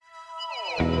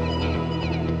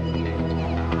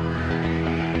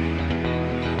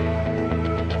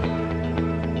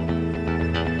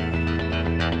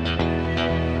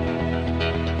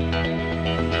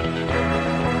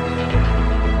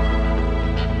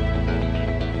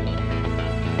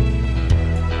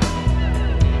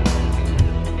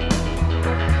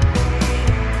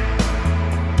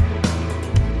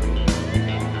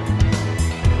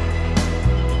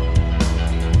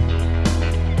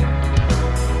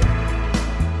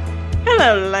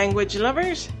Hello, language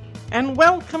lovers, and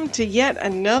welcome to yet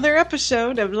another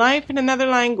episode of Life in Another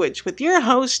Language with your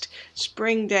host,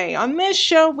 Spring Day. On this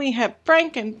show, we have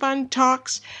frank and fun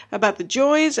talks about the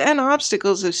joys and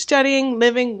obstacles of studying,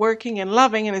 living, working, and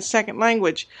loving in a second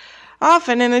language,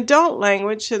 often an adult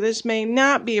language, so this may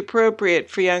not be appropriate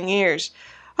for young ears.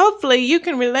 Hopefully, you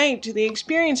can relate to the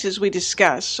experiences we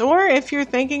discuss, or if you're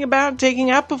thinking about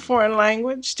taking up a foreign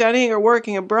language, studying or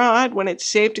working abroad when it's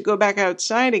safe to go back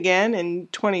outside again in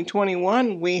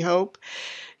 2021, we hope,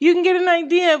 you can get an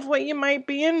idea of what you might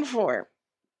be in for.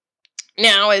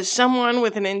 Now, as someone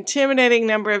with an intimidating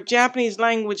number of Japanese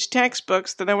language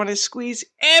textbooks that I want to squeeze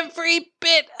every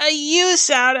bit of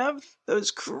use out of, those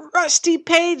crusty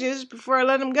pages before I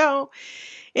let them go,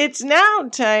 it's now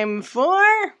time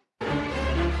for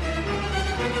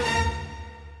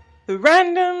the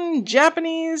Random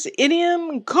Japanese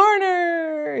Idiom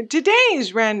Corner!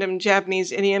 Today's random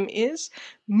Japanese idiom is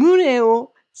mune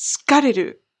o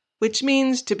tsukareru, which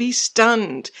means to be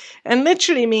stunned, and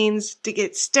literally means to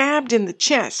get stabbed in the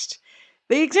chest.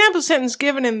 The example sentence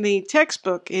given in the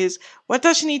textbook is,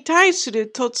 Watashi ni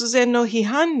taisuru totsuzen no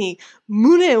hihan ni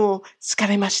mune o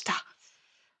tsukaremashita.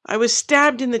 I was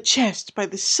stabbed in the chest by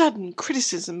the sudden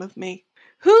criticism of me.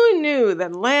 Who knew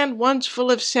that land once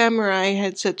full of samurai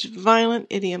had such violent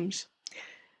idioms?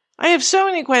 I have so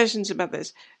many questions about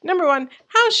this. Number one,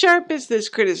 how sharp is this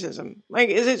criticism?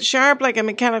 Is it sharp like a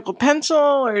mechanical pencil,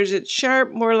 or is it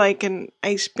sharp more like an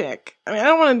ice pick? I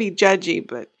don't want to be judgy,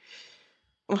 but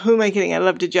who am I kidding? I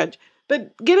love to judge.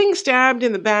 But getting stabbed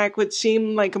in the back would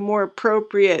seem like a more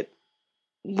appropriate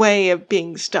way of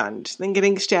being stunned than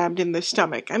getting stabbed in the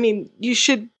stomach. You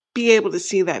should be able to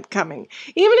see that coming.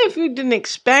 Even if you didn't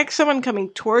expect someone coming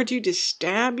toward you to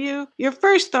stab you, your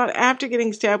first thought after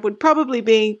getting stabbed would probably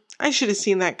be, I should have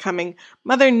seen that coming.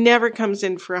 Mother never comes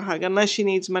in for a hug unless she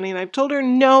needs money, and I've told her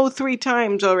no 3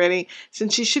 times already,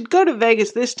 since she should go to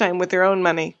Vegas this time with her own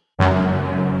money.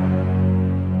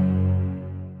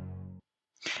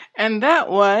 And that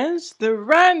was the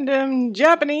Random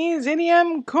Japanese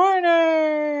Idiom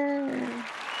Corner!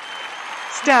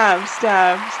 Stop.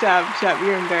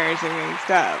 You're embarrassing me.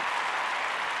 Stop.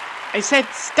 I said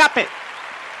stop it.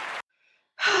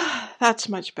 That's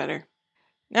much better.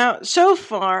 Now, so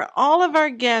far, all of our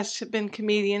guests have been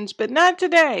comedians, but not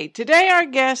today. Today, our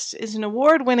guest is an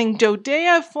award-winning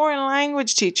Dodea foreign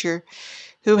language teacher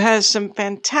who has some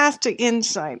fantastic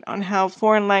insight on how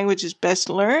foreign language is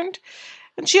best learned.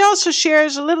 And she also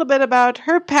shares a little bit about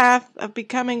her path of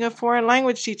becoming a foreign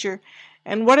language teacher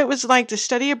and what it was like to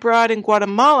study abroad in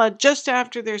Guatemala just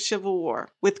after their civil war,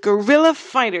 with guerrilla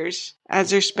fighters as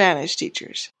their Spanish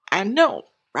teachers. I know,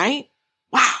 right?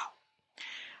 Wow.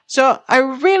 So I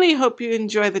really hope you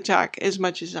enjoy the talk as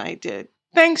much as I did.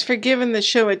 Thanks for giving the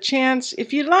show a chance.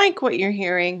 If you like what you're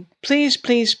hearing, please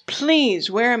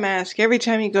wear a mask every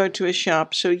time you go to a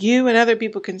shop so you and other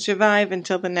people can survive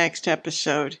until the next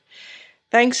episode.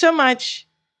 Thanks so much.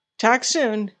 Talk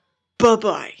soon.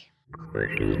 Bye-bye.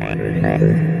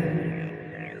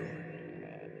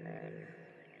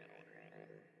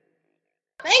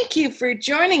 Thank you for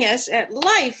joining us at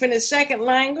Life in a Second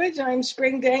Language. I'm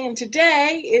Spring Day, and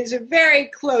today is a very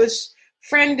close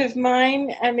friend of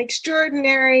mine, an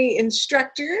extraordinary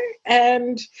instructor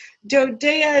and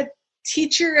Dodea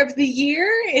Teacher of the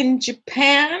Year in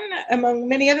Japan, among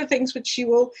many other things which she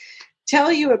will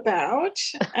tell you about.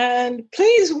 And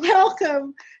please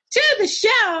welcome to the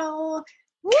show,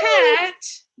 Kat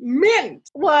Mint.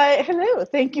 Why, hello.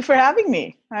 Thank you for having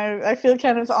me. I feel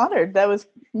kind of honored. That was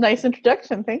a nice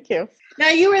introduction. Thank you. Now,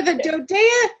 you are the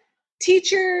Dodea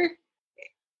teacher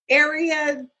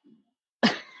area.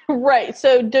 Right.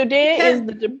 So Dodea is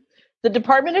the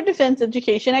Department of Defense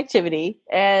Education Activity,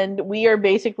 and we are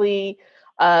basically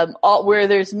all where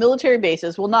there's military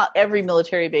bases. Well, not every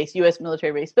military base, U.S.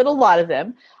 military base, but a lot of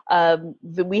them.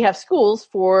 We have schools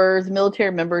for the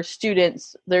military members,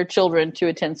 students, their children to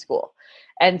attend school.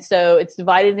 And so it's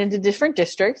divided into different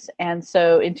districts. And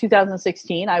so in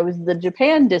 2016, I was the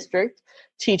Japan District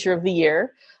Teacher of the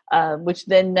Year, which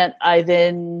then meant I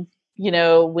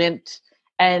went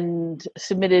and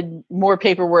submitted more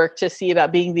paperwork to see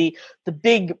about being the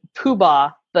big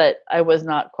poobah, but I was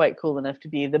not quite cool enough to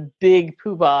be the big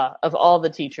poobah of all the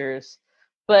teachers.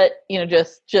 But,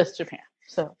 just Japan.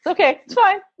 So it's okay. It's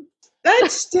fine.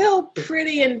 That's still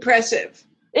pretty impressive.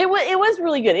 It was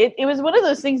really good. It was one of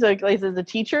those things like as a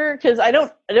teacher, because I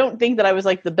don't think that I was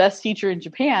like the best teacher in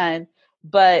Japan,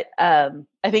 but I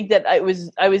think that I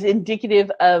was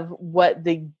indicative of what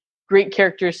the great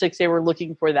characteristics they were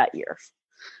looking for that year.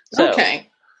 So, okay.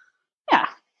 Yeah.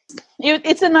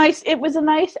 It was a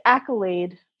nice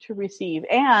accolade to receive,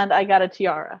 and I got a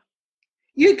tiara.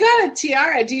 You got a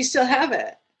tiara. Do you still have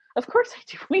it? Of course I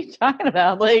do. What are you talking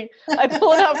about? Like, I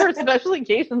pull it out for special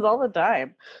occasions all the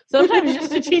time. Sometimes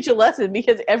just to teach a lesson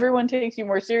because everyone takes you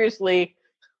more seriously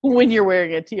when you're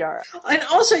wearing a tiara. And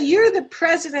also, you're the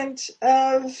president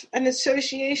of an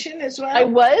association as well?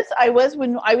 I was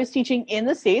when I was teaching in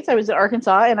the States. I was in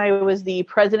Arkansas, and I was the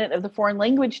president of the Foreign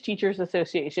Language Teachers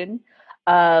Association,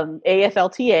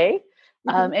 AFLTA.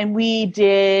 And we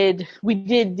did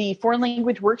the foreign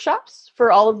language workshops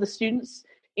for all of the students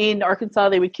in Arkansas.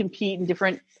 They would compete in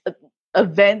different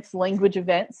events, language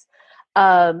events.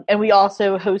 And we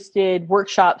also hosted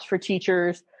workshops for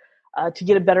teachers to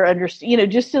get a better understanding,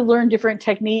 just to learn different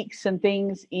techniques and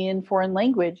things in foreign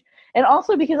language. And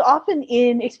also because often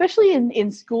especially in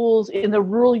schools in the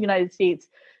rural United States,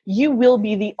 you will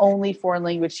be the only foreign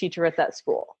language teacher at that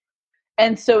school.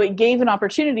 And so it gave an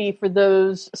opportunity for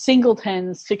those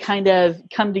singletons to kind of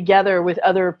come together with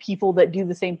other people that do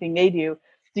the same thing they do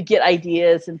to get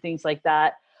ideas and things like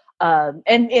that. And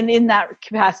in that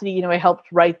capacity, I helped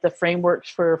write the frameworks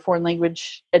for foreign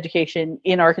language education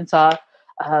in Arkansas.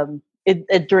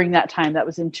 During that time, that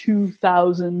was in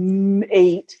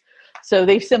 2008. So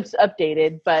they've since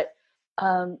updated, but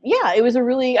it was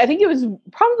I think it was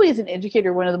probably as an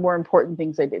educator, one of the more important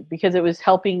things I did because it was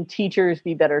helping teachers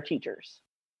be better teachers.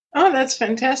 Oh, that's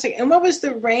fantastic. And what was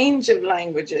the range of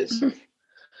languages?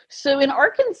 So in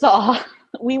Arkansas,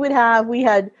 we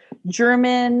had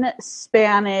German,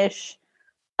 Spanish,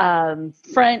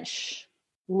 French,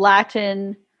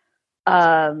 Latin.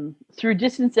 Through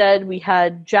distance ed, we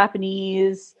had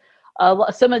Japanese.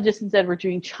 Some of distance ed were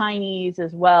doing Chinese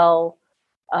as well.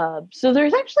 So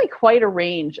there's actually quite a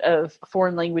range of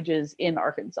foreign languages in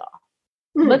Arkansas,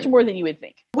 much more than you would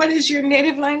think. What is your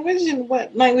native language and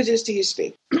what languages do you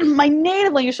speak? My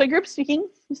native language, so I grew up speaking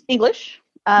English.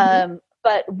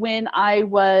 But when I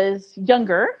was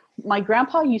younger, my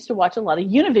grandpa used to watch a lot of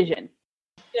Univision.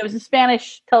 It was a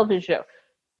Spanish television show.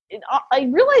 I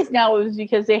realize now it was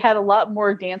because they had a lot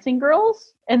more dancing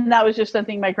girls, and that was just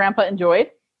something my grandpa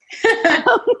enjoyed.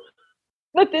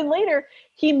 But then later,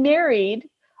 he married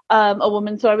a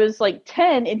woman. So I was like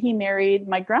 10, and he married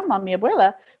my grandma, mi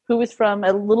abuela, who was from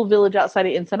a little village outside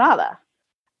of Ensenada.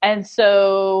 And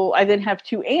so I then have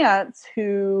two aunts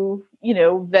who,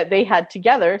 that they had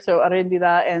together. So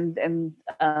Arendida and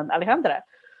Alejandra.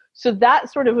 So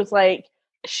that sort of was like,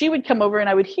 she would come over and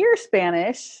I would hear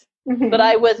Spanish, but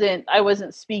I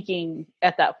wasn't speaking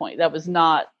at that point. I was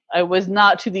not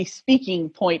to the speaking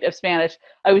point of Spanish.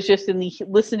 I was just in the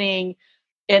listening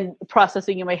and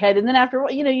processing in my head. And then after a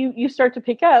while, you start to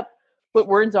pick up what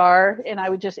words are, and I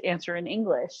would just answer in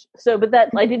English. So, but that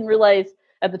I didn't realize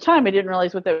at the time, what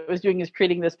that was doing is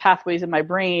creating those pathways in my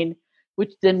brain,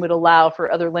 which then would allow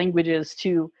for other languages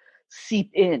to seep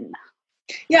in.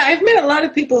 Yeah, I've met a lot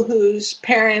of people whose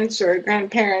parents or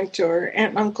grandparent or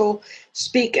aunt and uncle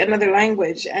speak another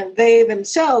language, and they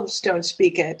themselves don't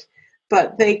speak it,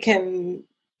 but they can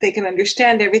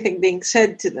understand everything being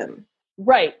said to them.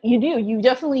 Right, you do. You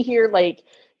definitely hear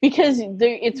because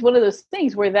it's one of those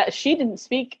things where that she didn't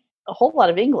speak a whole lot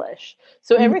of English,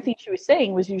 so everything she was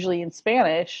saying was usually in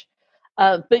Spanish.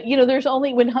 But there's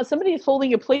only when somebody is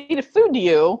holding a plate of food to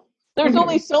you, there's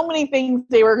only so many things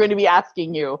they were going to be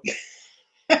asking you.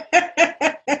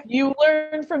 You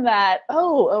learn from that.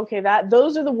 Oh, okay,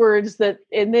 those are the words that,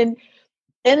 and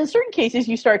in certain cases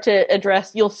you start to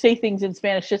address. You'll say things in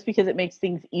Spanish just because it makes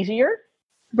things easier,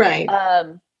 right?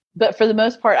 But for the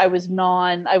most part, I was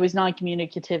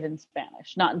non-communicative in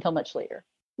Spanish. Not until much later.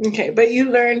 Okay, but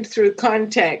you learned through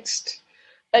context.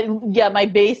 Yeah,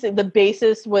 the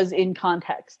basis was in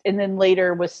context, and then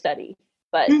later was study.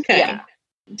 But okay. Yeah.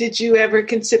 Did you ever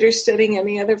consider studying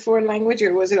any other foreign language,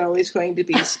 or was it always going to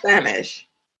be Spanish?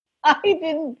 I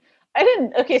didn't.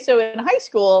 Okay, so in high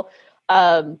school,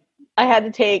 I had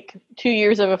to take 2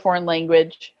 years of a foreign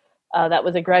language. That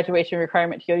was a graduation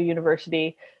requirement to go to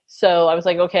university. So I was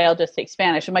like, okay, I'll just take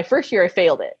Spanish. And my first year, I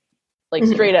failed it,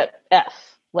 straight up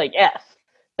F, F.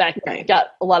 In fact, right.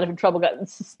 Got a lot of trouble, got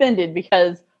suspended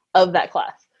because of that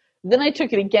class. Then I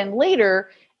took it again later,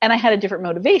 and I had a different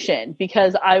motivation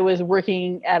because I was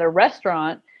working at a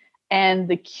restaurant, and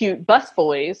the cute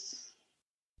busboys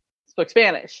spoke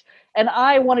Spanish, and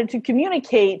I wanted to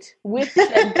communicate with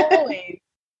said boys.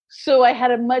 So I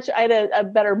had a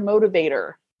better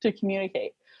motivator to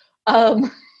communicate.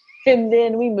 And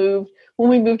then when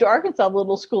we moved to Arkansas, the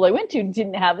little school I went to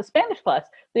didn't have a Spanish class.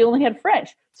 They only had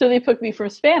French. So they put me from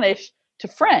Spanish to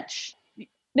French.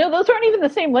 No, those aren't even the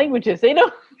same languages. They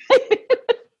don't.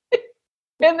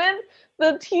 And then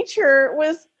the teacher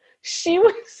she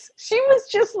was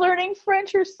just learning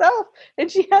French herself,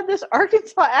 and she had this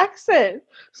Arkansas accent.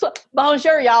 So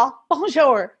bonjour, y'all,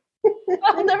 bonjour.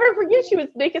 I'll never forget. She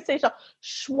would make it say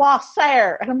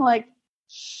 "choisir," and I'm like,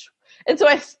 Shh. And so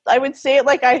I would say it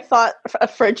like I thought a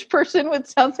French person would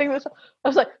sound saying this. I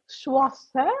was like,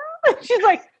 "choisir," and she's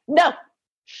like, "No,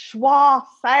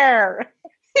 choisir."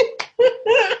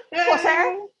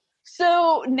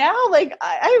 So now, like,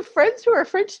 I have friends who are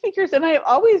French speakers, and I'm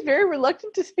always very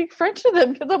reluctant to speak French to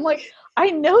them because I'm like, I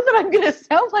know that I'm going to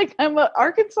sound like I'm an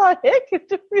Arkansas hick.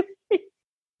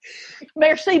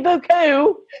 Merci beaucoup.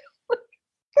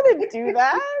 I'm going to do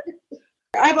that.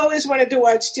 I've always wanted to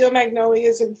watch Steel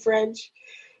Magnolias in French.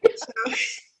 So.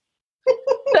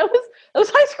 That was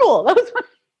high school. That was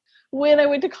when I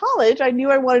went to college. I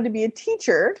knew I wanted to be a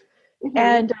teacher. Mm-hmm.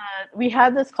 And we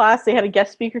had this class. They had a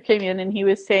guest speaker came in, and he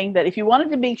was saying that if you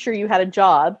wanted to make sure you had a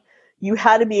job, you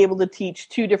had to be able to teach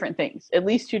at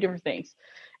least two different things.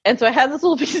 And so I had this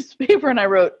little piece of paper, and I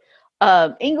wrote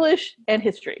English and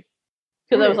history,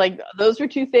 because I was like, those were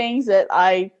two things that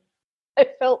I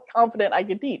felt confident I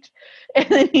could teach. And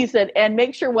then he said, and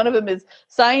make sure one of them is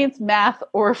science, math,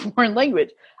 or a foreign language.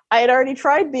 I had already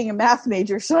tried being a math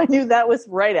major, so I knew that was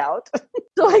right out.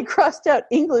 So I crossed out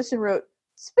English and wrote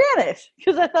Spanish,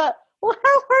 because I thought, well,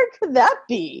 how hard could that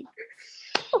be?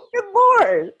 Oh, good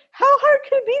Lord. How hard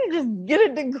could it be to just get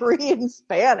a degree in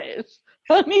Spanish?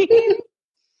 I mean,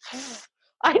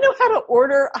 I know how to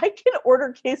order. I can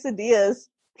order quesadillas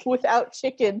without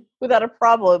chicken, without a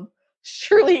problem.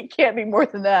 Surely it can't be more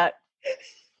than that.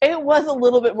 It was a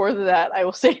little bit more than that, I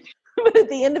will say. But at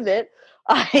the end of it,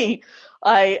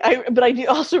 but I do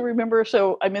also remember,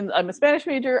 so I'm a Spanish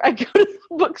major. I go to the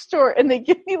bookstore and they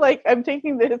give me, like, I'm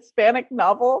taking the Hispanic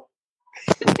novel.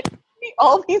 They give me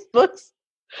all these books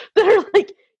that are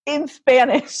like in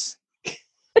Spanish.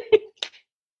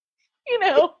 You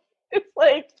know, it's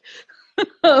like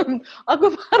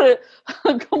algo para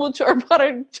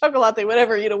chocolate,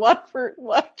 whatever, you know,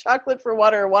 chocolate for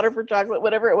water, or water for chocolate,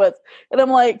 whatever it was. And I'm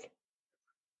like,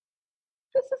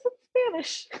 this isn't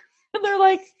Spanish. And they're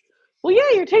like, well,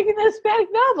 yeah, you're taking the Hispanic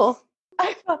novel.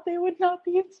 I thought they would not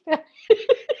be in Spanish.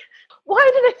 Why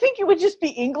did I think it would just be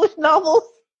English novels?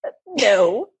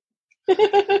 No.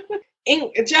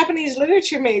 Japanese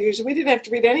literature majors, we didn't have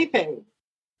to read anything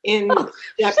in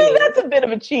Japanese. See, that's a bit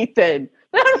of a cheat then.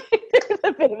 That's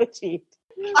a bit of a cheat.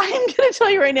 I'm going to tell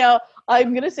you right now,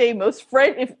 I'm going to say most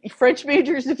French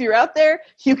majors, if you're out there,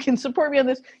 you can support me on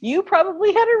this. You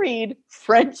probably had to read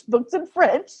French books in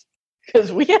French,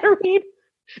 because we had to read.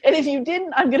 And if you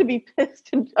didn't, I'm going to be pissed.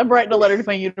 And I'm writing a letter to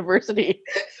my university.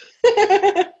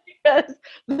 Because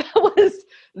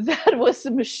that was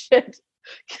some shit.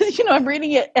 Because, you know, I'm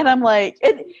reading it and I'm like,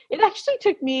 it actually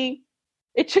took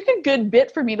a good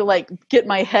bit for me to, like, get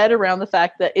my head around the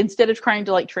fact that instead of trying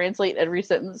to, like, translate every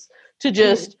sentence, to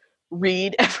just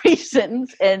read every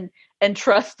sentence and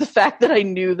trust the fact that I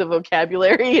knew the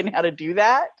vocabulary and how to do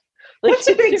that. Like, that's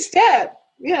a big step.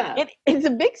 Yeah, it's a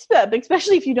big step,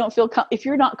 especially if you don't feel if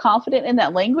you're not confident in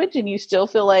that language and you still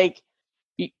feel like.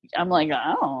 I'm like,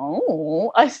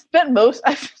 oh, I've spent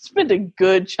a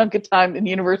good chunk of time in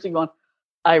university going,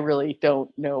 I really don't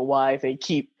know why I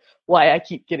keep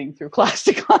getting through class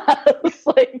to class.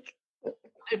 Like,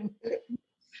 I'm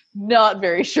not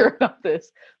very sure about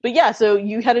this. But yeah, so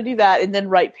you had to do that and then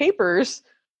write papers,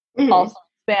 also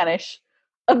in Spanish,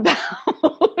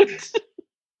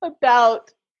 about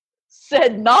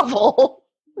said novel.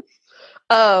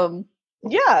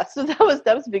 Yeah, so that was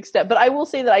a big step. But I will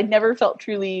say that I never felt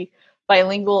truly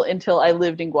bilingual until I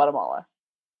lived in Guatemala.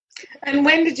 And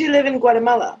when did you live in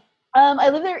Guatemala? I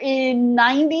lived there in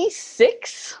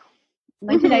 1996,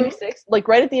 like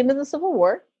right at the end of the Civil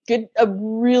War. A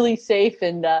really safe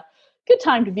and good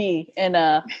time to be. And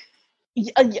there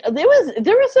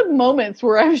was some moments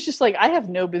where I was just like, I have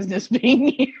no business being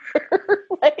here.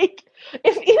 Like,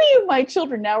 if any of my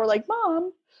children now were like,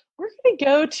 Mom, we're going to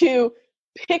go to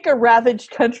pick a ravaged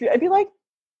country, I'd be like,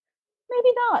 maybe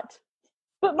not.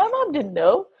 But my mom didn't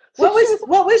know. So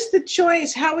what was the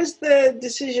choice? How was the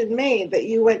decision made that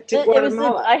you went to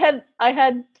Guatemala? I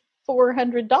had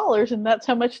 $400, and that's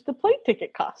how much the plane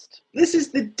ticket cost. This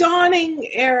is the dawning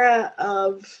era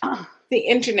of the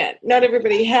internet. Not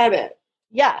everybody had it.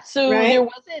 Yeah, so right?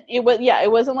 It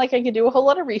wasn't like I could do a whole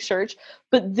lot of research.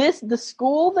 But the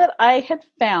school that I had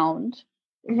found,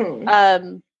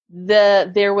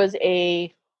 there was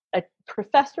a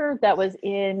professor that was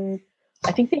in,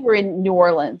 I think they were in New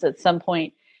Orleans at some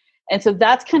point. And so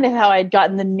that's kind of how I'd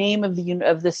gotten the name of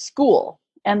the school.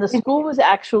 And the school was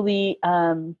actually,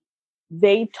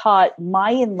 they taught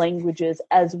Mayan languages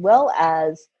as well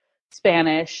as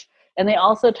Spanish. And they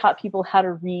also taught people how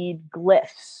to read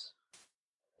glyphs.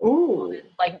 Ooh.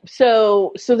 Like,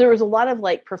 so there was a lot of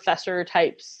like professor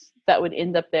types that would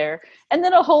end up there. And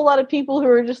then a whole lot of people who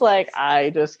were just like, I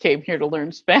just came here to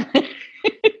learn Spanish.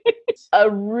 A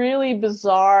really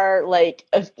bizarre, like,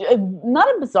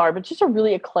 not a bizarre, but just a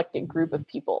really eclectic group of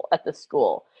people at the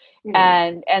school.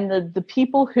 Mm. And the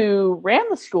people who ran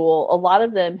the school, a lot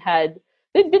of them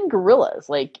they'd been guerrillas.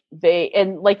 Like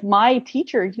my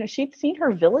teacher, you know, she'd seen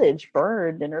her village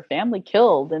burned and her family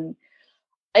killed, and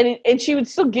she would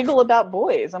still giggle about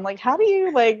boys. I'm like, how do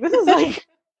you, like, this is like,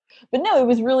 but no,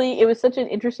 it was such an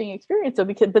interesting experience. So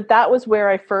but that was where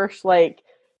I first, like,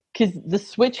 because the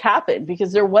switch happened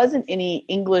because there wasn't any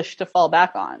English to fall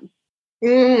back on.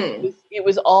 It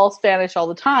was all Spanish all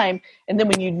the time. And then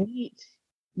when you'd meet,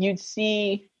 you'd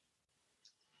see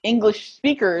English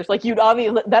speakers, like, you'd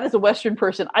obviously, that is a Western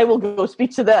person, I will go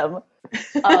speak to them.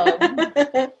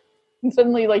 And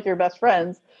suddenly, like, you're best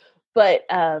friends. But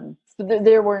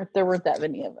there weren't that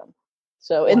many of them.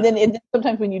 So, and then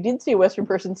sometimes when you did see a Western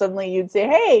person, suddenly you'd say,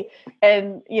 hey,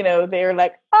 and, you know, they're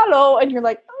like, hello. And you're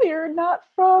like, oh, you're not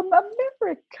from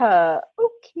America.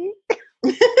 Okay.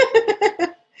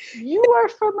 You are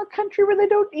from a country where they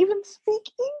don't even speak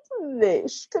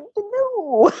English. Good to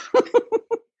know.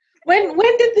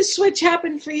 When did the switch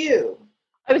happen for you?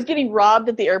 I was getting robbed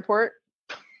at the airport.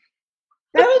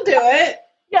 That'll do it.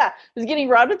 Yeah, I was getting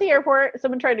robbed at the airport.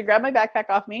 Someone tried to grab my backpack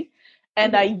off me,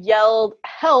 and I yelled,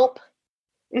 help,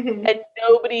 and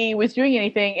nobody was doing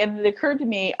anything. And it occurred to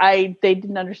me, they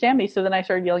didn't understand me, so then I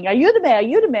started yelling,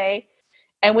 ayúdame.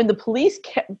 And when the police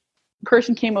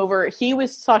person came over, he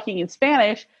was talking in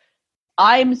Spanish.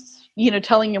 I'm, you know,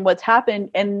 telling him what's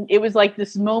happened, and it was like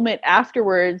this moment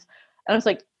afterwards, and I was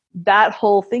like, that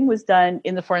whole thing was done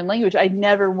in the foreign language. I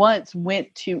never once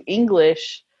went to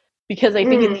English because I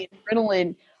think in the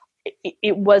adrenaline,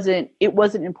 it wasn't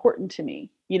important to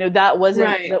me. You know, that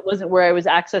wasn't where I was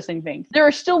accessing things. There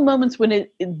are still moments when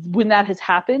that has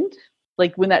happened,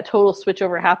 like when that total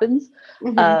switchover happens.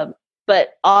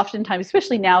 But oftentimes,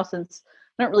 especially now, since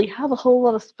I don't really have a whole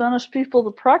lot of Spanish people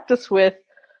to practice with,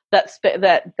 that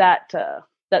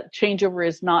changeover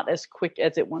is not as quick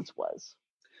as it once was.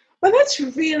 Well, that's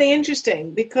really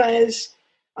interesting because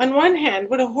on one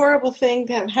hand, what a horrible thing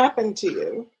to have happened to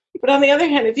you. But on the other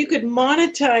hand, if you could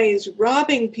monetize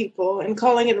robbing people and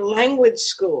calling it a language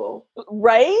school.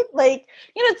 Right? Like,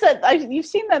 you know, you've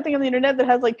seen that thing on the internet that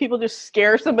has like people just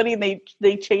scare somebody and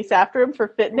they chase after them for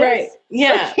fitness. Right.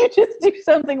 Yeah. Like, you just do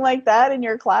something like that in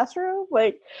your classroom.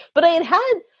 Like, but I had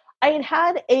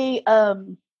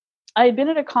been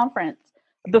at a conference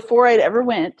before I'd ever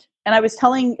went. And I was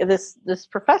telling this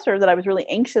professor that I was really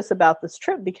anxious about this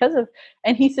trip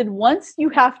and he said, once you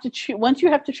have to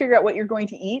figure out what you're going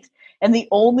to eat, and the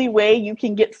only way you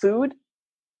can get food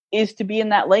is to be in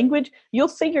that language, you'll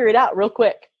figure it out real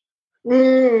quick.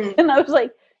 And I was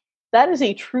like, that is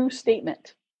a true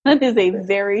statement. That is a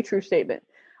very true statement.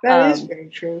 That is very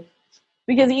true.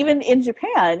 Because even in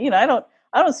Japan, you know,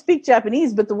 I don't speak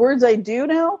Japanese, but the words I do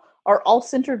know are all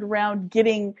centered around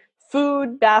getting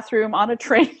food, bathroom, on a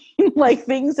train, like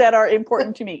things that are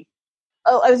important to me.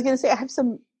 Oh, I was going to say, I have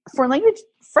some foreign language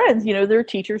friends, you know, they're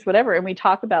teachers, whatever. And we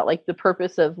talk about like the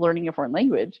purpose of learning a foreign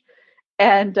language.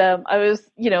 And I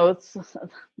was, you know, it's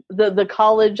the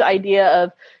college idea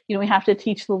of, you know, we have to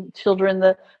teach the children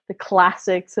the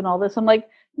classics and all this. I'm like,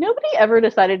 nobody ever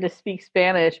decided to speak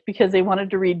Spanish because they wanted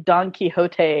to read Don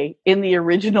Quixote in the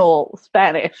original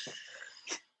Spanish.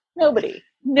 Nobody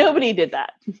did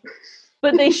that.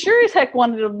 But they sure as heck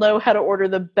wanted to know how to order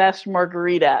the best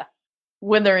margarita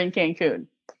when they're in Cancun.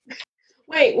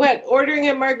 Wait, what? Ordering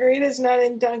a margarita is not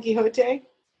in Don Quixote?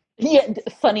 Yeah,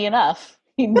 funny enough,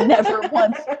 he never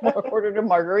once ordered a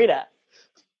margarita.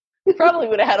 Probably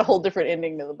would have had a whole different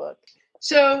ending to the book.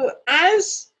 So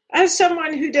as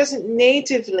someone who doesn't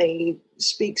natively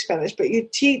speak Spanish, but you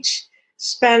teach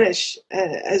Spanish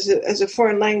as a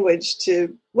foreign language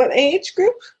to what age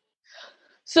group?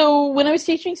 So when I was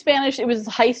teaching Spanish, it was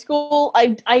high school.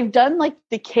 I've done like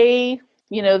the K,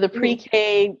 you know, the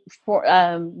pre-K for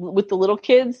with the little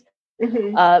kids,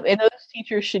 and those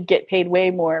teachers should get paid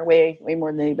way more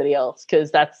than anybody else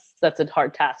because that's a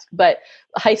hard task. But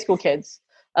high school kids,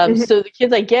 so the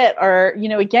kids I get are, you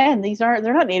know, again, they're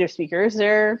not native speakers.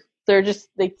 They're just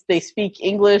they speak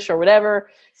English or whatever,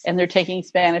 and they're taking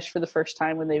Spanish for the first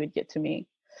time when they would get to me.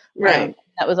 Right.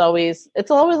 It's always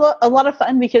a lot of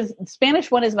fun because Spanish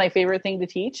 1 is my favorite thing to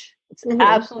teach. It's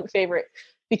absolute favorite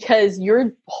because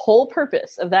your whole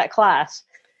purpose of that class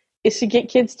is to get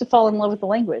kids to fall in love with the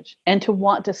language and to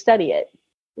want to study it.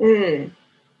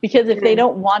 Because if they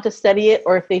don't want to study it,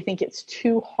 or if they think it's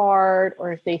too hard,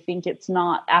 or if they think it's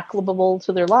not applicable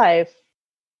to their life,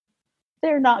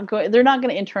 they're not going to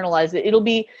internalize it. It'll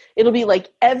be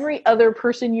like every other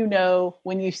person you know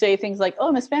when you say things like, "Oh,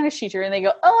 I'm a Spanish teacher," and they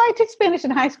go, "Oh, I took Spanish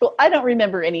in high school. I don't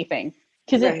remember anything."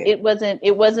 Because it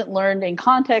wasn't learned in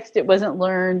context. It wasn't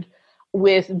learned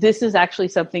with, this is actually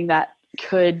something that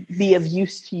could be of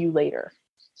use to you later.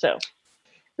 So,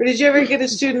 or did you ever get a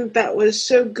student that was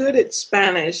so good at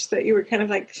Spanish that you were kind of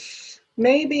like,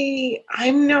 maybe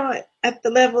I'm not at the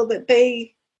level that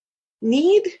they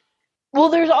need?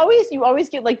 Well, you always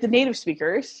get like the native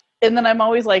speakers, and then I'm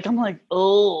like,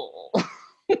 oh,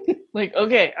 like,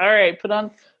 okay, all right, put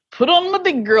on my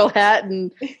big girl hat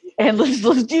and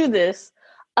let's do this.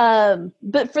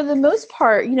 But for the most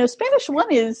part, Spanish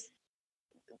 1 is,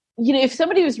 if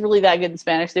somebody was really that good in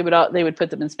Spanish, they would put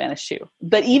them in Spanish 2.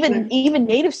 But even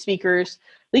native speakers,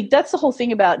 like, that's the whole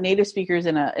thing about native speakers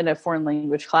in a foreign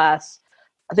language class.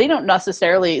 They're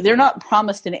not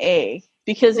promised an A,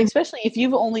 because especially if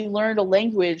you've only learned a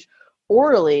language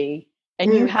orally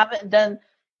and you haven't done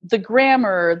the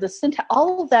grammar, the syntax,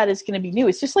 all of that is going to be new.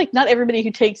 It's just like not everybody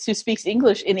who speaks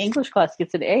English in English class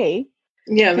gets an A.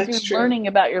 Yeah, that's true. Learning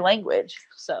about your language.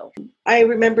 So I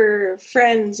remember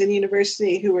friends in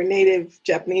university who were native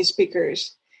Japanese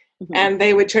speakers, and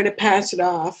they would try to pass it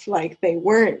off like they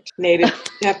weren't native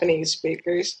Japanese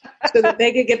speakers, so that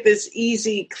they could get this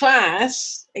easy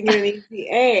class and get an easy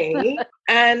A.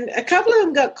 And a couple of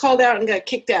them got called out and got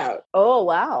kicked out. Oh,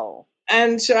 wow.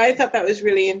 And so I thought that was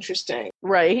really interesting.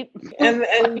 Right.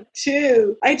 And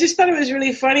two, I just thought it was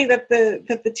really funny that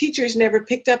the teachers never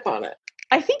picked up on it.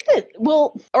 I think that,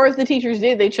 or if the teachers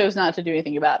did, they chose not to do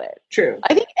anything about it. True.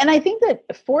 I think that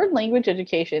foreign language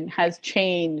education has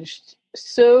changed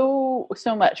so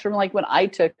much from like when I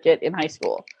took it in high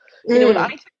school. When I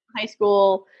took it in high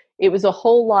school, it was a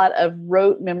whole lot of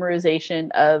rote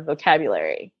memorization of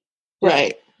vocabulary.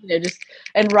 Right.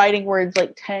 And writing words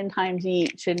like 10 times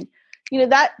each. And,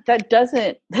 that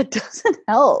doesn't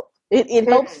help. It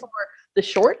helps for the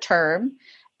short term.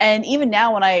 And even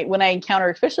now when I encounter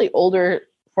especially older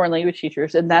foreign language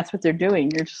teachers, and that's what they're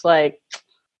doing, you're just like,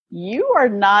 you are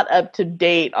not up to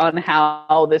date on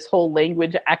how this whole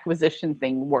language acquisition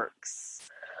thing works.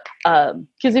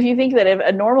 Because if you think that if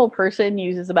a normal person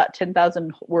uses about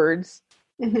 10,000 words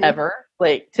ever,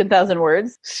 like 10,000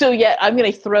 words, so yet I'm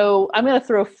gonna throw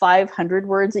 500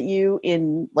 words at you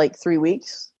in like 3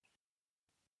 weeks.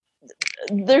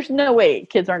 There's no way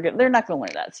they're not going to learn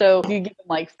that. So if you give them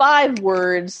like 5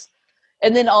 words,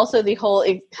 and then also the whole,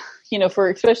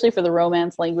 especially for the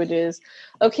Romance languages,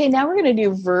 okay, now we're going to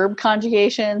do verb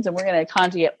conjugations, and we're going to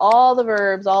conjugate all the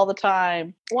verbs all the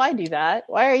time. Why do that?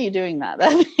 Why are you doing that?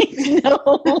 That makes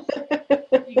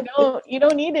you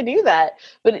don't need to do that.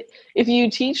 But if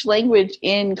you teach language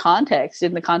in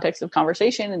the context of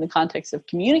conversation, in the context of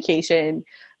communication,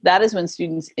 that is when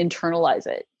students internalize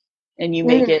it, and you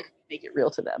make it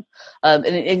real to them. And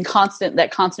in constant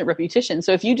repetition.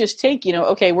 So if you just take,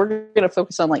 okay, we're going to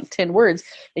focus on like 10 words,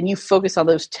 and you focus on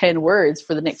those 10 words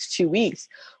for the next 2 weeks,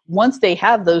 once they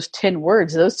have those 10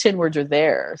 words are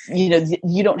there.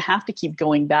 You don't have to keep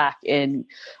going back and,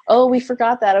 oh, we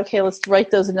forgot that. Okay, let's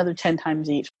write those another 10 times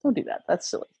each. Don't do that. That's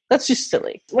silly. That's just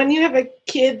silly. When you have a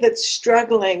kid that's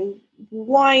struggling,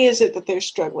 why is it that they're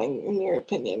struggling, in your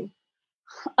opinion?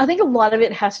 I think a lot of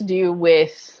it has to do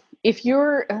with, if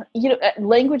you're,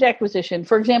 language acquisition,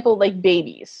 for example, like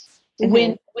babies,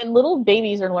 when little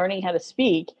babies are learning how to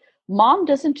speak, mom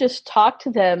doesn't just talk to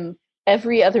them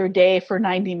every other day for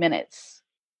 90 minutes,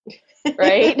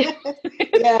 right?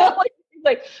 Yeah.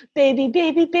 like baby,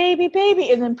 baby, baby,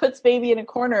 baby, and then puts baby in a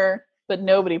corner, but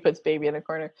nobody puts baby in a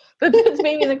corner, but puts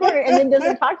baby in the corner and then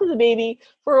doesn't talk to the baby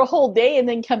for a whole day and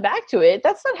then come back to it.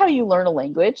 That's not how you learn a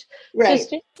language. Right. So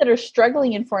students that are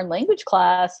struggling in foreign language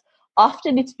class,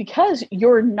 often it's because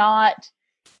you're not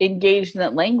engaged in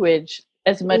that language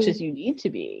as much as you need to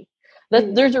be.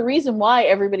 There's a reason why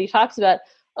everybody talks about,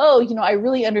 I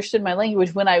really understood my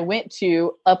language when I went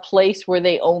to a place where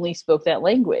they only spoke that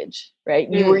language, right?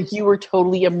 You were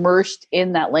totally immersed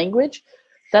in that language.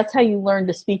 That's how you learn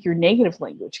to speak your native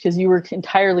language, because you were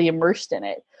entirely immersed in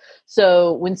it.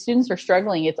 So when students are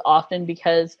struggling, it's often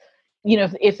because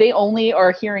if they only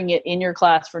are hearing it in your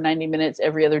class for 90 minutes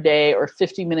every other day or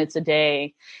 50 minutes a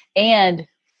day, and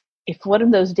if one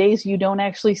of those days you don't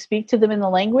actually speak to them in the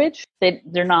language,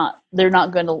 they're not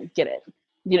going to get it.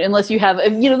 Unless you have,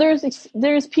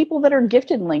 there's people that are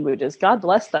gifted in languages. God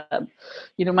bless them.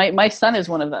 My son is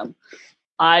one of them.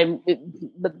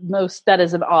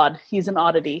 He's an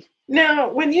oddity. Now,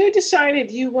 when you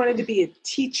decided you wanted to be a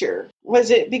teacher, was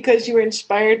it because you were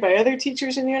inspired by other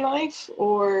teachers in your life,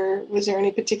 or was there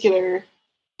any particular?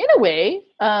 In a way,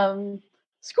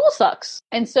 school sucks.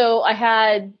 And so I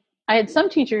had some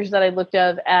teachers that I looked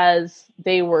at as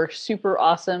they were super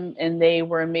awesome and they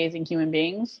were amazing human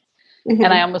beings. Mm-hmm.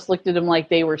 And I almost looked at them like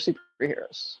they were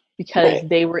superheroes because Right.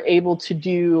 they were able to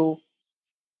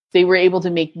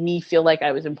make me feel like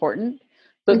I was important.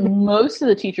 But Mm-hmm. most of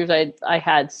the teachers I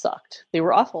had sucked. They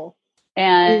were awful.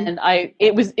 And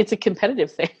it's a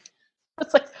competitive thing.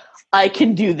 It's like, I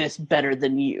can do this better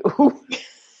than you.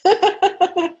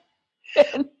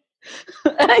 and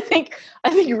I think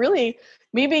really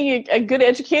me being a good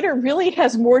educator really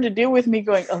has more to do with me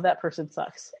going, oh, that person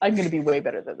sucks. I'm going to be way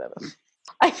better than them.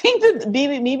 I think that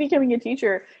me becoming a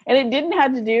teacher, and it didn't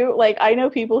have to do, like, I know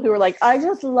people who are like, I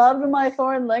just loved my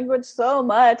foreign language so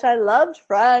much. I loved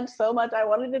French so much. I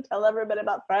wanted to tell everybody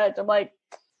about French. I'm like,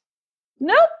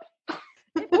 nope,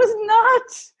 it was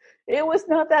not. It was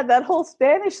not that. That whole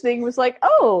Spanish thing was like,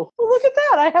 oh, well, look at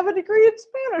that. I have a degree in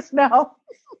Spanish now.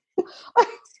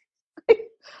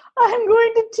 I'm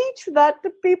going to teach that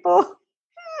to people.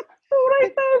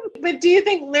 Right then. But do you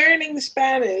think learning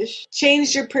Spanish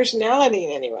changed your personality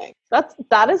in any way?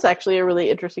 That is actually a really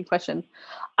interesting question.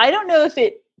 I don't know if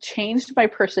it changed my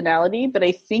personality, but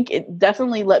I think it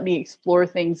definitely let me explore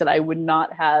things that I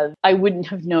wouldn't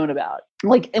have known about.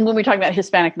 Like, and when we're talking about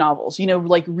Hispanic novels,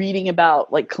 like reading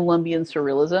about like Colombian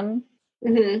surrealism,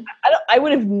 Mm-hmm. I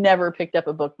would have never picked up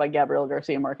a book by Gabriel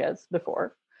Garcia Marquez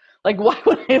before. Like, why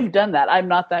would I have done that? I'm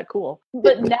not that cool.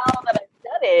 But now that I've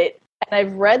done it, and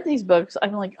I've read these books,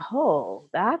 I'm like, oh,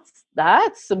 that's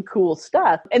some cool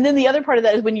stuff. And then the other part of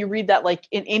that is when you read that, like,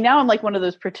 and now I'm like one of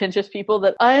those pretentious people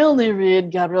that I only read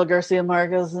Gabriel Garcia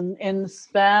Marquez in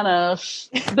Spanish.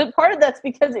 But part of that's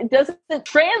because it doesn't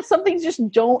some things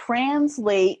just don't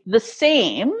translate the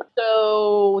same.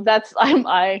 So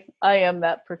I am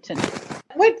that pretentious.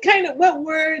 What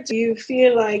words do you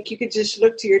feel like you could just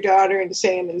look to your daughter and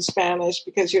say them in Spanish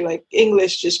because you're like,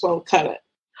 English just won't cut it?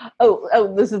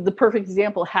 Oh, this is the perfect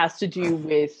example. Has to do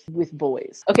with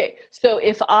boys. Okay, so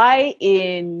if I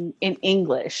in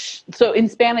English, so in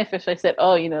Spanish, if I said,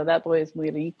 oh, that boy is muy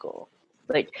rico,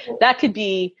 like that could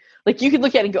be like, you could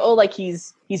look at it and go, oh, like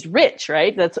he's rich,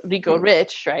 right? That's rico,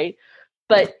 rich, right?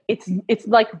 But it's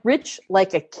like rich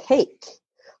like a cake.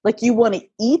 Like you want to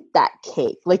eat that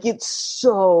cake. Like it's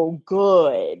so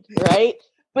good, right?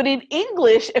 But in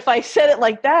English, if I said it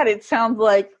like that, it sounds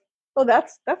like, oh,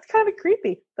 that's kind of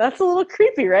creepy. That's a little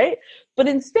creepy, right? But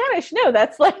in Spanish, no,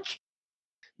 that's like,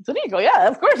 so you go, yeah,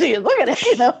 of course he is. Look at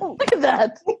it, look at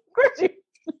that. Of course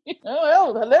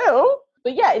oh, hello.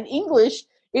 But yeah, in English,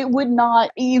 it would not,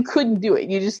 you couldn't do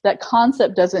it. That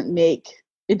concept doesn't make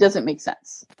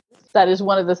sense. That is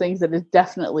one of the things that is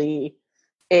definitely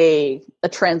a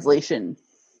translation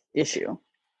issue.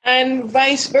 And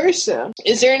vice versa.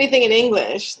 Is there anything in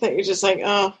English that you're just like,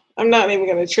 oh, I'm not even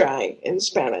going to try in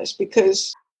Spanish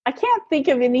because I can't think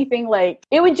of anything. Like,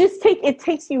 it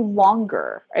takes you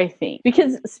longer, I think,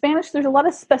 because Spanish, there's a lot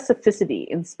of specificity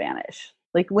in Spanish.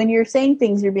 Like when you're saying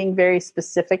things, you're being very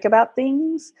specific about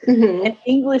things. Mm-hmm. And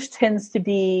English tends to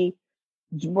be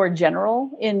more general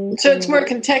so it's more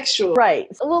contextual, right?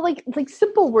 Well, like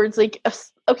simple words, like,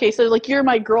 okay, so like, you're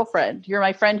my girlfriend, you're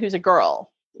my friend who's a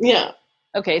girl. Yeah.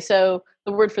 Okay, so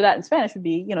the word for that in Spanish would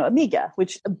be, amiga,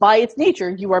 which by its nature,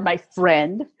 you are my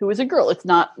friend who is a girl. It's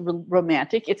not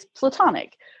romantic, it's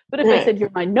platonic. But if I said you're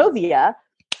my novia,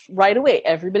 right away,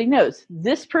 everybody knows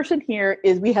this person here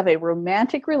we have a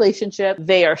romantic relationship.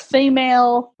 They are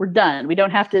female. We're done. We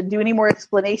don't have to do any more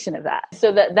explanation of that.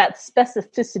 So that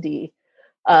specificity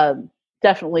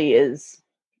definitely is,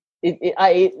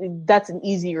 that's an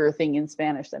easier thing in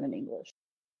Spanish than in English.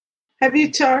 Have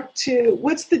you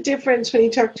what's the difference when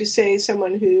you talk to, say,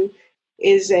 someone who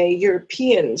is a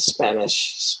European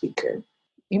Spanish speaker?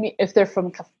 You mean if they're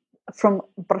from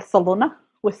Barcelona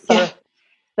with the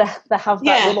have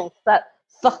that little that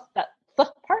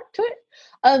part to it?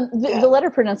 The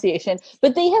letter pronunciation,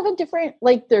 but they have a different,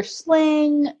 like, their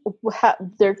slang,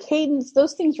 their cadence,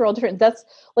 those things are all different. That's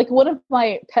like one of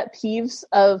my pet peeves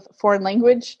of foreign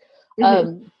language.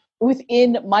 Mm-hmm.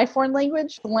 Within my foreign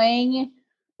language, slang,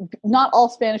 not all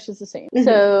Spanish is the same. Mm-hmm.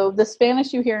 So the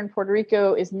Spanish you hear in Puerto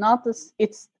Rico is not this.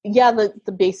 It's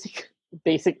the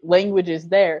basic language is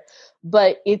there,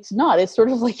 but it's not. It's sort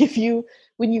of like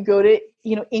when you go to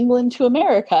England to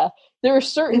America, there are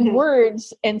certain mm-hmm.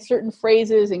 words and certain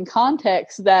phrases and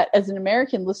contexts that, as an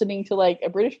American listening to like a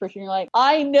British person, you're like,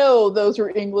 I know those are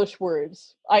English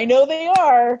words. I know they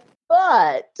are,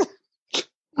 but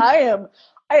I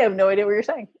have no idea what you're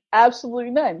saying.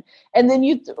 Absolutely none. And then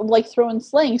you like throw in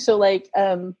slang. So like,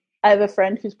 I have a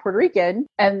friend who's Puerto Rican,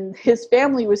 and his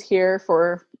family was here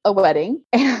for a wedding,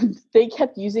 and they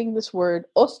kept using this word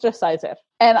ostracizer.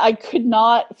 And I could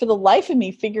not, for the life of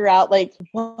me, figure out, like,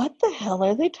 what the hell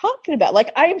are they talking about?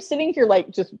 Like, I am sitting here,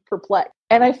 like, just perplexed.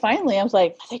 And I was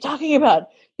like, what are they talking about? And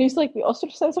he's like, the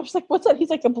ostracizer. I was like, what's that? He's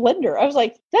like, a blender. I was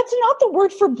like, that's not the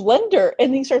word for blender.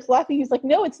 And he starts laughing. He's like,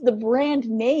 no, it's the brand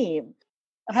name.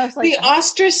 And I was like, the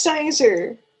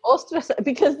ostracizer.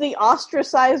 Because the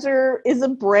ostracizer is a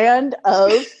brand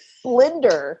of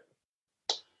blender.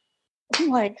 I'm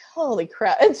like, holy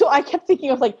crap. And so I kept thinking,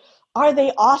 I was like, are they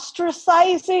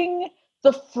ostracizing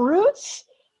the fruits?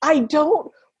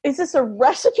 Is this a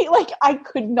recipe? Like, I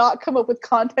could not come up with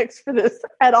context for this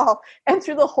at all. And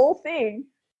through the whole thing.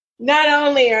 Not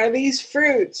only are these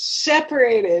fruits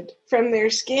separated from their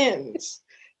skins,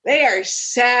 they are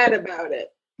sad about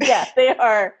it. Yeah, they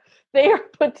are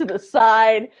put to the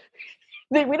side.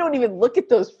 We don't even look at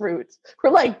those fruits. We're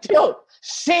like, don't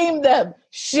shame them.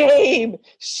 Shame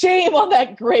on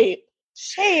that grape.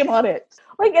 Shame on it.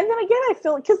 Like, and then again, I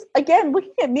feel, because again,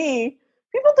 looking at me,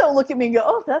 people don't look at me and go,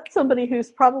 oh, that's somebody who's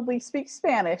probably speaks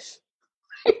Spanish.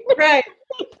 Right.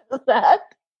 That.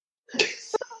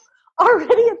 So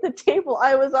already at the table,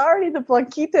 I was already the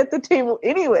Blanquita at the table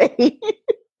anyway.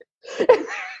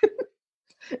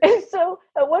 And so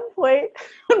at one point,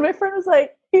 when my friend was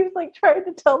like, he was like trying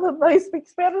to tell them that I speak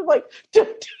Spanish, I'm like,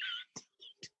 don't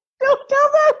tell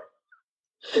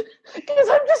them, because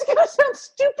I'm just going to sound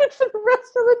stupid for the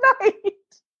rest of the night,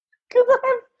 because I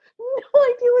have no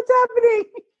idea what's happening.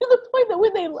 To the point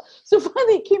that so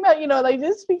finally it came out, and I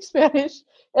did speak Spanish,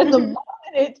 and the mom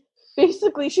in it,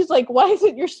 basically, she's like, why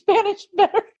isn't your Spanish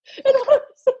better? And I was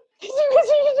like, you guys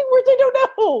are using words I don't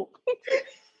know.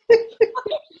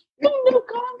 No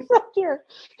concept here.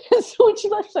 And so when she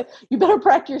left, she's like, you better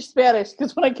practice your Spanish,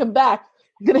 because when I come back,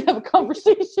 I'm going to have a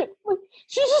conversation. Like,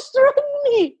 she just threatened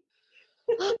me.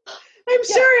 I'm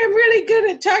sorry, I'm really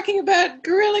good at talking about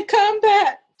guerrilla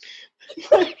combat.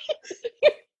 What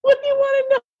do you want to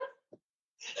know?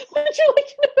 Would you like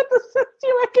to know about the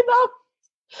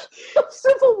socioeconomic of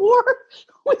civil war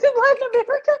within Latin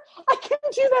America? I can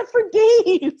do that for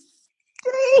days.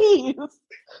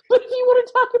 But if you want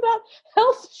to talk about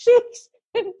health shakes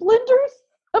and blenders,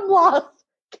 I'm lost.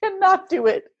 Cannot do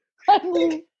it.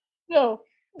 No.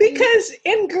 Because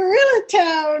in Gorilla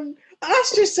Town,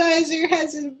 ostracizer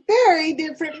has a very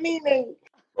different meaning.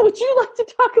 Would you like to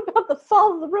talk about the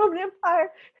fall of the Roman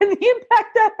Empire and the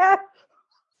impact that had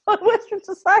on Western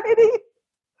society?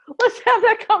 Let's have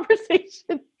that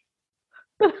conversation.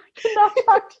 But I cannot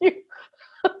talk to you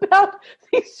about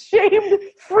these shamed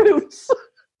fruits.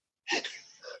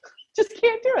 Just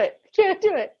can't do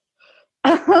it.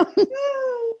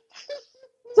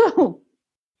 So,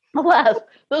 alas,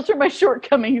 those are my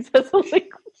shortcomings as a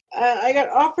linguist. I got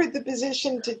offered the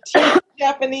position to teach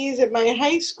Japanese at my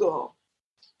high school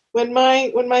when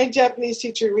my Japanese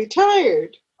teacher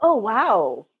retired. Oh,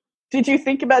 wow. Did you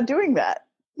think about doing that?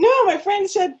 No, my friend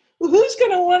said, well, who's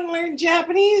going to want to learn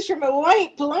Japanese from a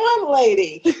white blonde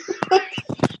lady?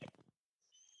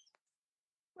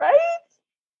 Right?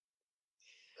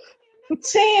 I'm not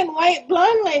saying white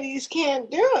blonde ladies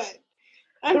can't do it.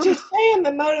 I'm just saying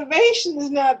the motivation's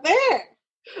not there.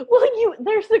 Well,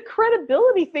 there's the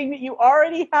credibility thing that you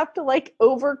already have to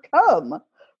overcome,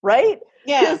 right?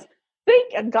 Yeah.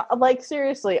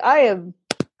 Seriously, I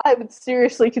would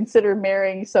seriously consider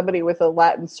marrying somebody with a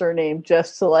Latin surname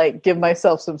just to give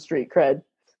myself some street cred.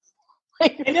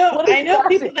 I know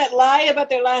people that lie about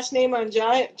their last name on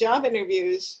job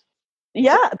interviews.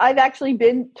 Yeah, I've actually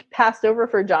been passed over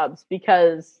for jobs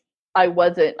because I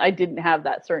didn't have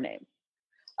that surname.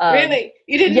 Really?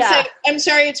 You didn't say, I'm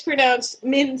sorry, it's pronounced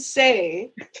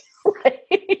Minsei.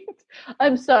 Right.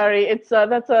 I'm sorry. It's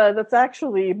that's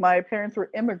actually, my parents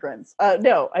were immigrants.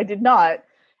 No, I did not.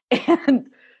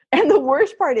 And the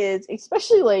worst part is,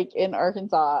 especially in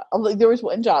Arkansas, there was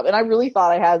one job, and I really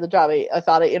thought I had the job. I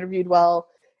thought I interviewed well.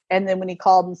 And then when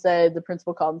the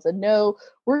principal called and said, no,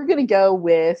 we're going to go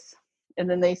with, and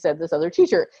then they said this other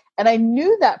teacher. And I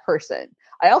knew that person.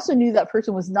 I also knew that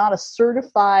person was not a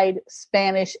certified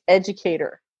Spanish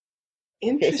educator.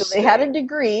 Interesting. Okay, so they had a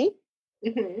degree,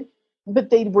 but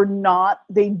they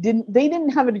didn't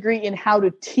have a degree in how to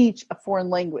teach a foreign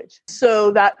language.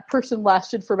 So that person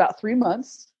lasted for about 3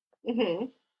 months.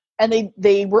 And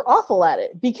they were awful at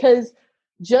it, because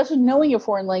just knowing a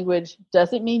foreign language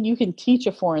doesn't mean you can teach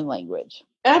a foreign language.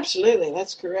 Absolutely,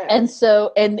 that's correct. And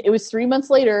it was 3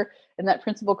 months later, and that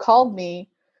principal called me,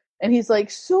 and he's like,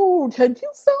 so had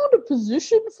you found a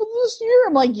position for this year?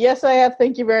 I'm like, yes, I have.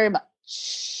 Thank you very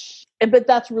much. but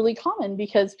that's really common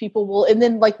because people will, and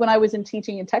then like when I was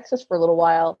teaching in Texas for a little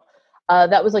while,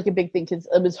 that was like a big thing because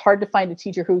it was hard to find a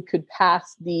teacher who could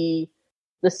pass the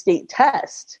state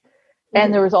test.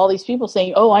 And there was all these people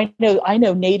saying, "Oh, I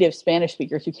know native Spanish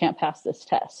speakers who can't pass this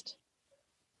test."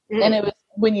 And it was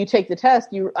when you take the test,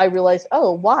 I realized,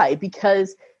 oh, why?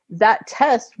 Because that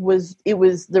test there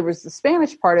was the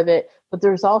Spanish part of it, but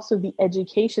there's also the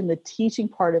education, the teaching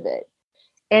part of it.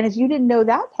 And if you didn't know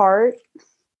that part,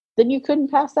 then you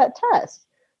couldn't pass that test.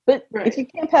 But if you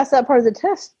can't pass that part of the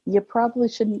test, you probably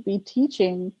shouldn't be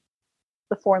teaching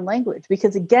the foreign language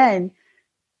because, again,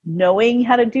 knowing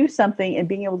how to do something and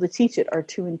being able to teach it are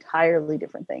two entirely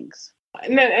different things.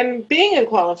 And being a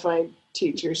qualified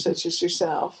teacher such as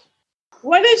yourself,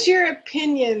 what is your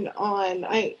opinion on,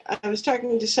 I was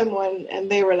talking to someone and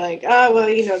they were like, well,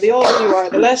 the older you are,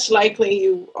 the less likely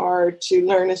you are to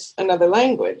learn another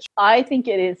language. I think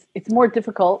it's more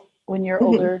difficult when you're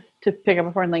older to pick up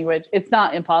a foreign language. It's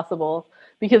not impossible,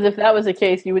 because if that was the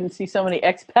case, you wouldn't see so many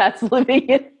expats living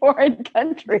in foreign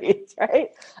countries, right?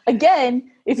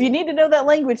 Again, if you need to know that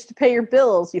language to pay your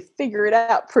bills, you figure it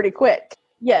out pretty quick.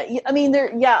 Yeah, I mean,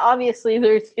 obviously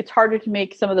it's harder to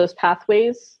make some of those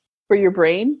pathways for your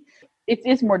brain. It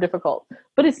is more difficult,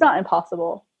 but it's not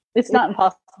impossible. It's not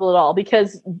impossible at all,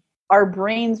 because our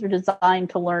brains are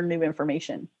designed to learn new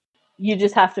information. You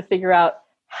just have to figure out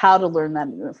how to learn that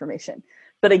new information.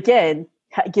 But again,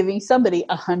 giving somebody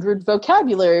 100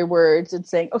 vocabulary words and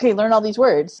saying, okay, learn all these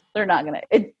words, they're not going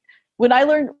to. When I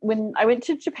went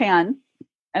to Japan,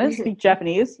 I didn't speak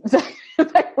Japanese. In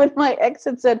fact, when my ex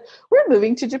had said, we're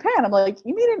moving to Japan, I'm like,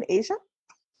 you mean in Asia?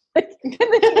 And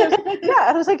then he goes, yeah.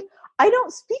 And I was like, I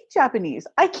don't speak Japanese.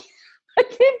 I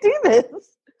can't do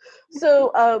this.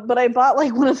 So, but I bought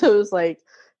like one of those, like,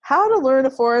 how to learn a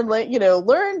foreign language,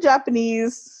 learn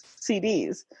Japanese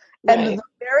CDs. And the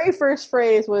very first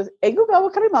phrase was, Eigo ga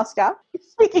wakarimasu ka?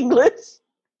 Speak English.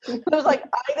 And I was like,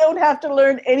 I don't have to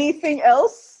learn anything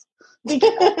else,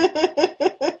 because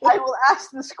I will ask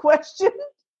this question,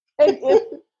 and if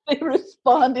they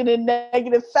respond in a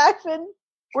negative fashion,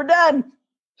 we're done.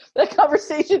 That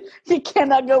conversation, you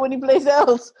cannot go anyplace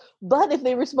else. But if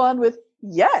they respond with,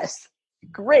 yes,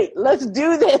 great, let's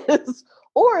do this.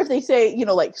 Or if they say,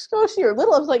 like, skoshi or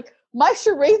little, I was like, my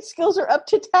charade skills are up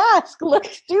to task.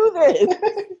 Let's do this.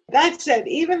 That said,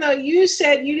 even though you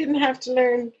said you didn't have to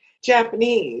learn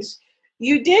Japanese,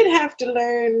 you did have to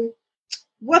learn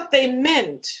what they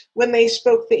meant when they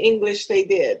spoke the English they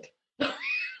did.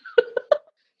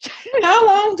 How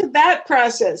long did that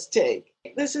process take?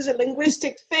 This is a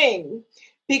linguistic thing,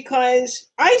 because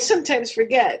I sometimes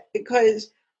forget,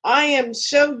 because I am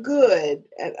so good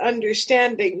at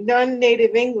understanding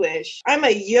non-native English. I'm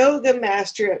a yoga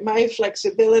master at my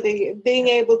flexibility and being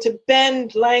able to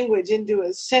bend language into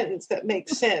a sentence that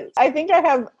makes sense. I think I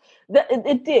have,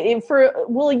 it did.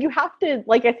 You have to,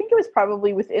 like, I think it was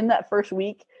probably within that first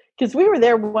week, because we were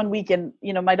there one week and,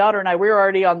 my daughter and I, we were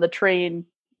already on the train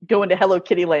going to Hello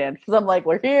Kitty Land, because I'm like,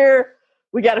 we're here,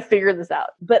 we got to figure this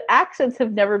out. But accents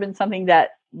have never been something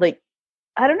that, like,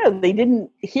 I don't know,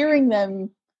 hearing them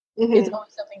is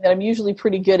always something that I'm usually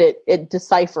pretty good at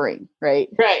deciphering, right?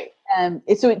 Right.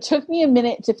 So it took me a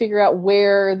minute to figure out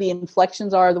where the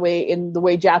inflections are, the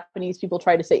way Japanese people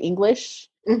try to say English,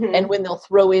 and when they'll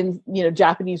throw in,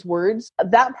 Japanese words.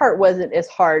 That part wasn't as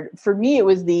hard. For me, it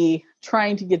was the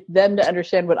trying to get them to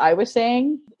understand what I was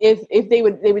saying. If they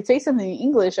would say something in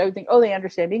English, I would think, oh, they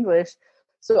understand English.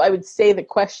 So I would say the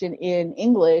question in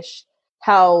English,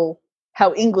 how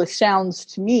English sounds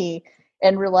to me,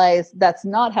 and realize that's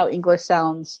not how English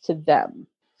sounds to them.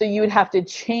 So you would have to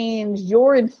change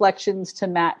your inflections to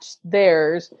match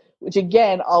theirs, which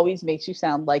again always makes you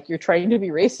sound like you're trying to be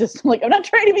racist. I'm like, I'm not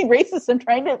trying to be racist. I'm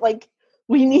trying to, like,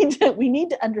 we need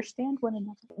to understand one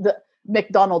another. The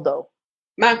McDonaldo.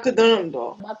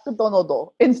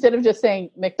 Instead of just saying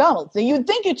McDonald's. So you'd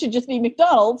think it should just be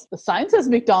McDonald's. The sign says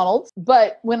McDonald's,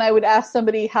 but when I would ask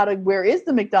somebody where is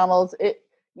the McDonald's,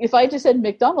 if I just said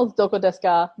McDonald's doko desu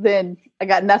ka, then I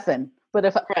got nothing. But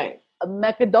if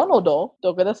McDonaldo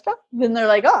doko desu ka, then they're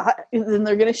like, then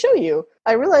they're going to show you.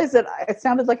 I realized that it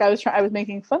sounded like I was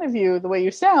making fun of you the way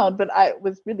you sound, but I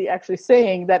was really actually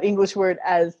saying that English word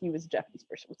as you as a Japanese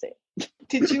person would say it.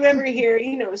 Did you ever hear,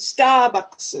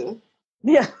 Starbucks?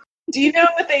 Yeah. Do you know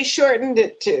what they shortened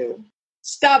it to?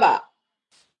 Staba.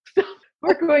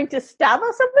 We're going to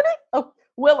staba somebody? Oh,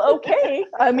 well, okay.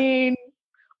 I mean,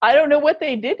 I don't know what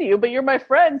they did to you, but you're my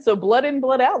friend, so blood in,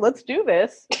 blood out. Let's do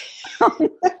this.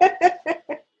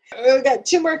 We've got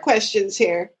 2 more questions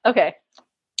here. Okay.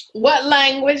 What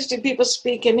language do people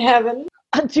speak in heaven?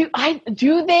 Do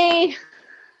they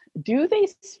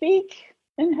speak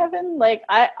in heaven? Like,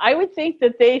 I would think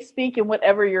that they speak in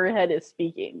whatever your head is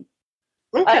speaking.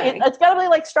 Okay. It's got to be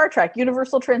like Star Trek,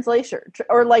 universal translation,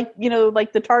 or like,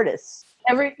 like the TARDIS.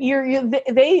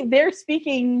 They're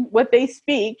speaking what they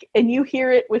speak, and you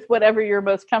hear it with whatever you're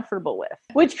most comfortable with,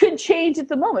 which could change at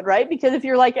the moment, right? Because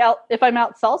if I'm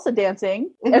out salsa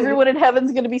dancing, everyone in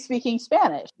heaven's going to be speaking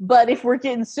Spanish. But if we're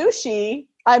getting sushi,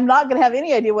 I'm not going to have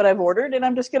any idea what I've ordered, and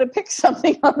I'm just going to pick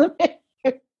something on the menu.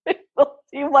 It'll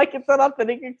seem like it's an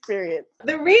authentic experience.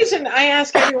 The reason I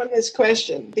ask everyone this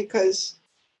question, because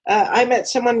I met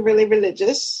someone really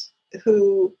religious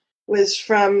who was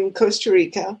from Costa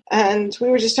Rica, and we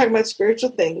were just talking about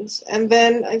spiritual things. And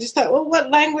then I just thought, well,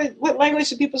 what language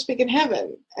do people speak in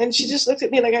heaven? And she just looked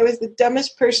at me like I was the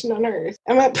dumbest person on earth.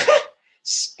 I went,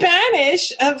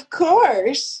 Spanish, of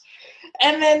course.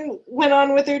 And then went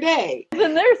on with her day.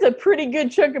 Then there's a pretty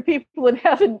good chunk of people in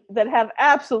heaven that have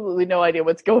absolutely no idea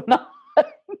what's going on.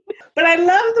 But I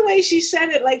love the way she said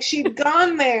it, like she'd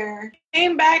gone there,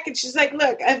 came back, and she's like,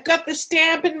 look, I've got the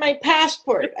stamp in my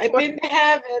passport. I've been to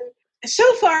heaven.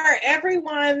 So far,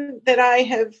 everyone that I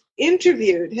have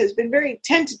interviewed has been very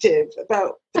tentative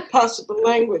about the possible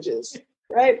languages,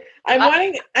 right?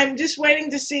 I'm just waiting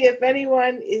to see if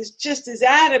anyone is just as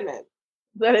adamant.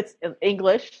 That it's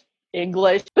English,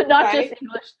 but not right? just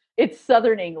English. It's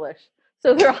Southern English.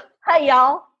 So they're all, hey,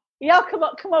 y'all. Y'all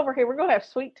come over here. We're going to have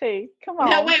sweet tea. Come on.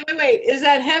 No, wait. Is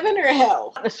that heaven or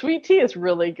hell? The sweet tea is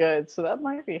really good, so that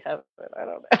might be heaven. I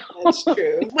don't know. That's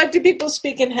true. What do people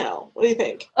speak in hell? What do you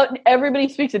think? Everybody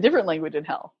speaks a different language in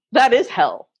hell. That is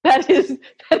hell. That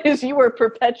is you are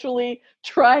perpetually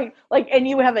trying, like, and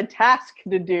you have a task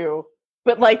to do,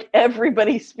 but like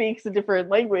everybody speaks a different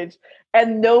language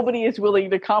and nobody is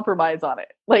willing to compromise on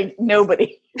it. Like,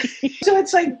 nobody. So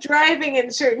it's like driving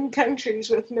in certain countries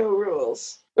with no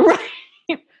rules. Right.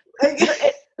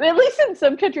 At least in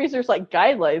some countries there's like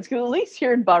guidelines, because at least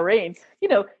here in Bahrain,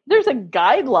 there's a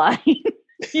guideline.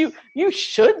 you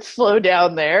should slow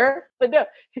down there, but no,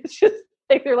 it's just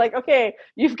like they're like, okay,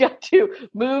 you've got to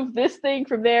move this thing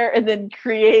from there and then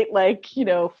create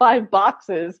 5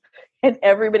 boxes, and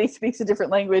everybody speaks a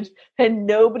different language, and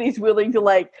nobody's willing to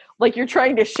like you're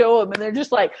trying to show them, and they're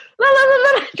just like la la la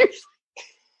la.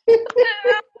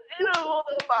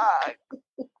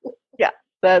 Yeah,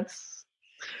 that's.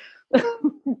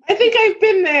 I think I've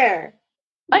been there.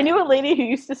 I knew a lady who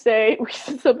used to say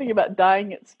something about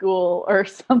dying at school or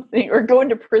something, or going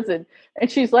to prison. And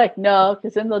she's like, no,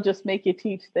 because then they'll just make you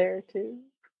teach there too.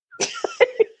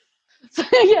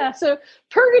 So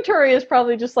purgatory is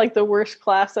probably just like the worst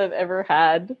class I've ever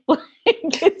had. Like,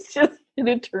 it's just an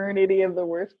eternity of the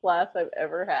worst class I've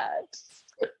ever had.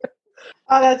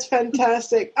 Oh, that's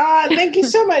fantastic. Thank you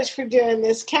so much for doing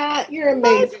this, Kat. You're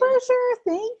amazing. My pleasure.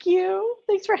 Thank you.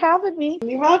 Thanks for having me.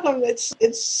 You're welcome. It's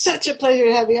such a pleasure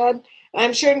to have you on.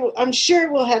 I'm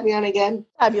sure we'll have you on again.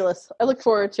 Fabulous. I look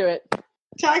forward to it.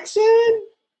 Talk soon.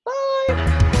 Bye.